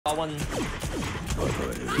One.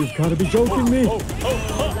 You've got to be joking me.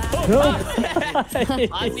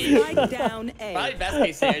 Down A. Probably best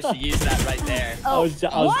case scenario, she used that right there. I was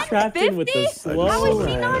trapped in with the slow. How is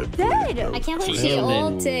she not dead? I can't believe she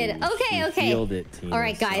ulted. Okay. All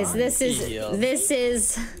right, guys, this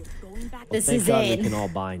is Thank God we can all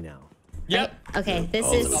buy now. Yep. Okay,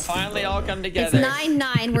 this is finally all come together. It's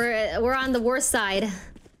 9-9. We're on the worst side.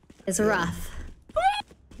 It's rough.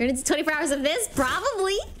 You're gonna do 24 hours of this?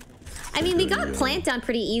 Probably. I mean, we got plant down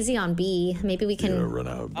pretty easy on B. Maybe we can run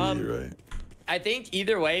out B, right? I think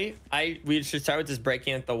either way, we should start with just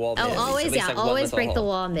breaking at the wall. Oh, always, yeah, always break the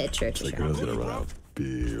wall mid. True. Like, I was gonna run out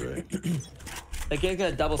B, right? Like, you're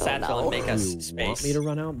gonna double satchel and make us You space. want me to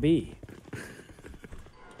run out B?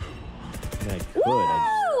 I could. Woo!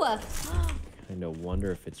 I kind of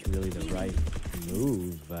wonder if it's really the right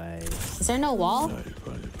move. Is there no wall? No, you're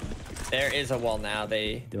fine, you're fine. There is a wall now.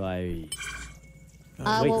 Wait,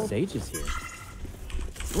 well, Sage is here.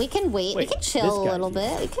 We can wait. We can chill a little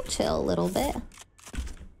bit. We can chill a little bit.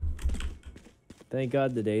 Thank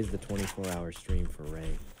God today's the 24-hour stream for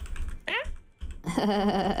Ray.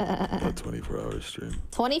 Not 24-hour stream.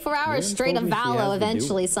 24 hours straight of Valo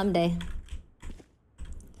eventually someday.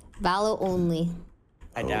 Valo only.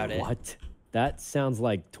 I doubt it. What? That sounds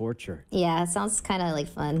like torture. Yeah, it sounds kind of like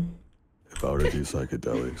fun. If I were to do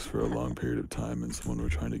psychedelics for a long period of time and someone were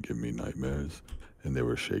trying to give me nightmares and they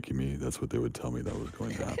were shaking me, that's what they would tell me that was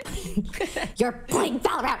going to happen. You're playing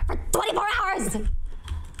Valkyrae for 24 hours!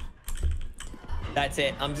 That's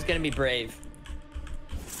it. I'm just gonna be brave.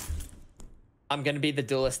 I'm gonna be the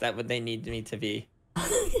duelist that they need me to be.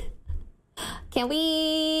 Can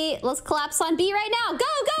we... Let's collapse on B right now.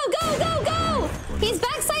 Go! He's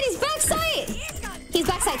backside, he's backside! He's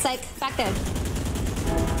backside, Syke. Back there.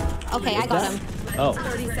 Okay, I got him. Oh.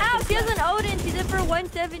 Ow, she has an Odin. She's in for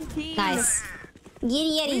 117. Nice.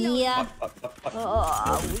 Yeah.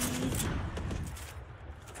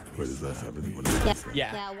 Where does that happen?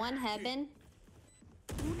 Yeah. One heaven.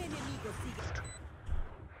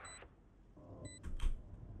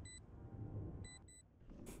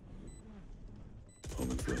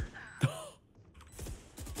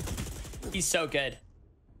 He's so good.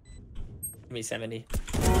 Give me 70.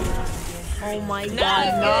 Oh my god,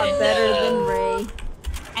 not better than Ray.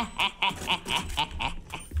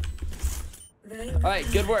 All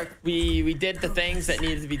right, good work. We did the things that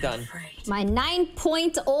needed to be done. My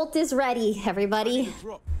 9-point ult is ready, everybody.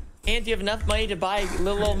 And you have enough money to buy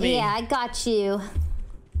little old me. Yeah, I got you.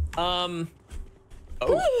 Oh,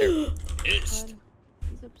 there is.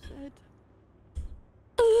 He's upset.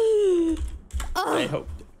 I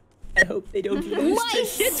hope they don't lose My to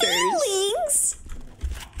shitters.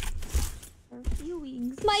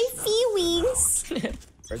 feelings. My feelings.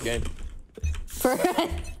 We're good.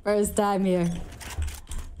 First time here.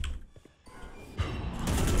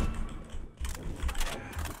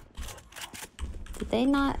 Did they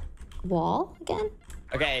not wall again?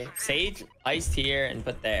 Okay, Sage iced here and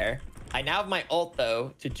put there. I now have my ult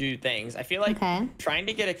though to do things. I feel like trying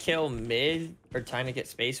to get a kill mid or trying to get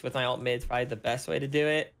space with my ult mid is probably the best way to do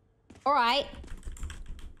it. All right.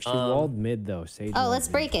 She walled mid though. Sage. Oh, let's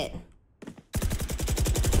break it.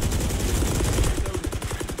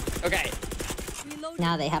 Okay.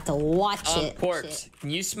 Now they have to watch it. Corpse, can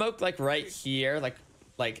you smoke like right here,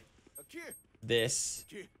 like this?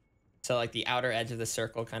 So like the outer edge of the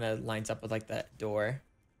circle kind of lines up with like that door.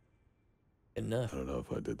 Good enough. I don't know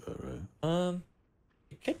if I did that right.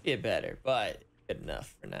 It could be better, but good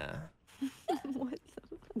enough for now.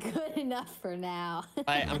 Good enough for now.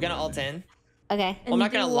 Alright, I'm gonna ult in. Okay. Well, I'm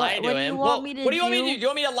not gonna lie to him. What do you want me to do? Do you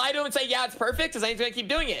want me to lie to him and say, yeah, it's perfect? Because I'm gonna keep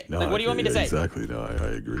doing it. No, like, what do you want me to say? Exactly. No, I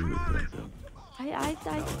agree with that. Yeah.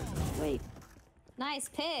 Wait. Nice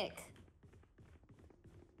pick.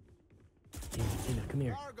 Tina, come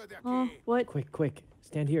here. What? Quick.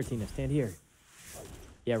 Stand here, Tina. Stand here.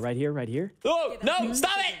 Yeah, right here. Oh, no,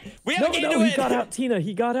 stop it! We have a game to he win! got out, Tina.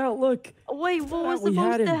 He got out, look. Wait, what was We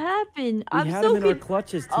had supposed to him. happen? We had him in our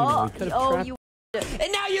clutches, Tina. We could have trapped... you...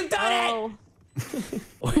 And now you've done it!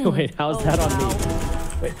 Wait, how's that on me?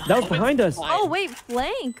 Wait, that was behind us. Oh, wait,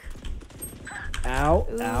 flank. Ow.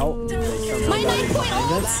 My 9-point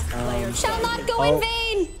ult shall not go in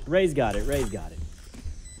vain. Ray's got it. No, Ray's got it.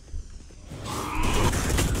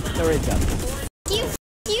 You.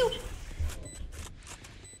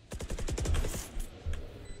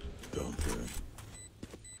 Don't do it.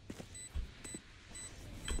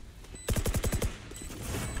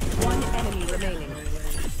 One enemy remaining.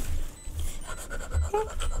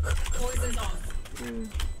 Poison's off.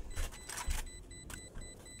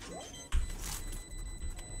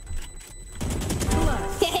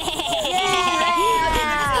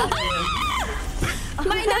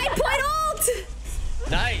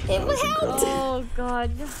 It was helped. Oh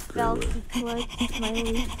god. Valky clutch,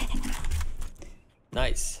 smiley.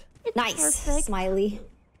 Nice. Nice. Perfect. Smiley.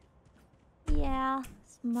 Yeah,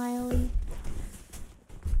 smiley.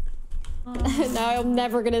 Now I'm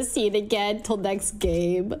never gonna see it again till next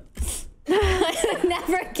game. I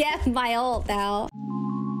never get my ult now.